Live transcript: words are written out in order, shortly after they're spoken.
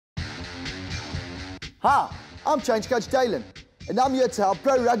Hi, I'm Change Coach Dalen, and I'm here to help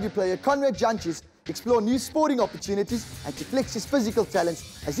pro rugby player Conrad Janches explore new sporting opportunities and to flex his physical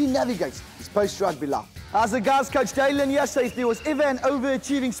talents as he navigates his post-rugby life. As the guys, Coach Dalen here says, if there was ever an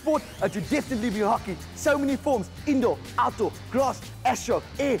overachieving sport, it would definitely be hockey. So many forms: indoor, outdoor, grass, astro,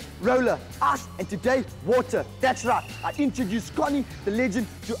 air, roller, ice, and today, water. That's right, I introduced Connie, the legend,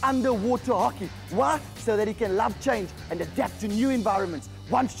 to underwater hockey. Why? So that he can love change and adapt to new environments,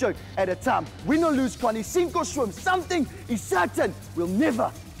 one stroke at a time. Win or lose, Connie, sink or swim, something is certain: we'll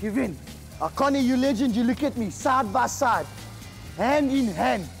never give in. Connie, you legend, you look at me, side by side, hand in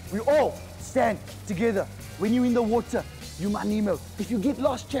hand, we all stand together. When you're in the water, you're my Nemo. If you get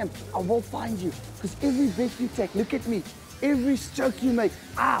lost, champ, I will find you. Because every breath you take, look at me, every stroke you make,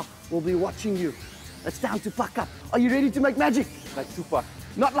 I will be watching you. It's time to puck up. Are you ready to make magic? Like Tupac.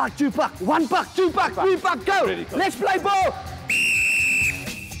 Not like Tupac. One puck, two puck, three puck, go! Ready, coach. Let's play ball!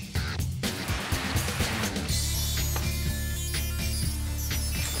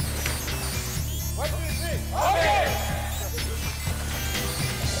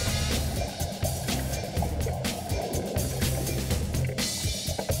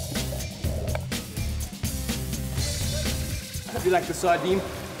 I feel like the sardine,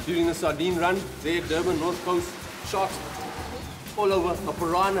 during the sardine run, there, Durban, North Coast, sharks all over, a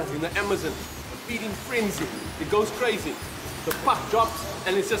piranha in the Amazon, a feeding frenzy. It goes crazy. The puck drops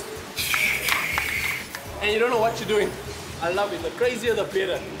and it's just, and you don't know what you're doing. I love it. The crazier, the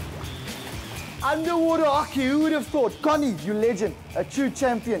better. Underwater hockey, who would have thought? Connie, you legend, a true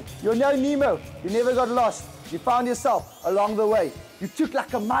champion. You're no Nemo, you never got lost. You found yourself along the way. You took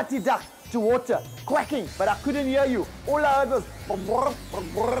like a mighty duck to water, quacking, but I couldn't hear you. All I heard was...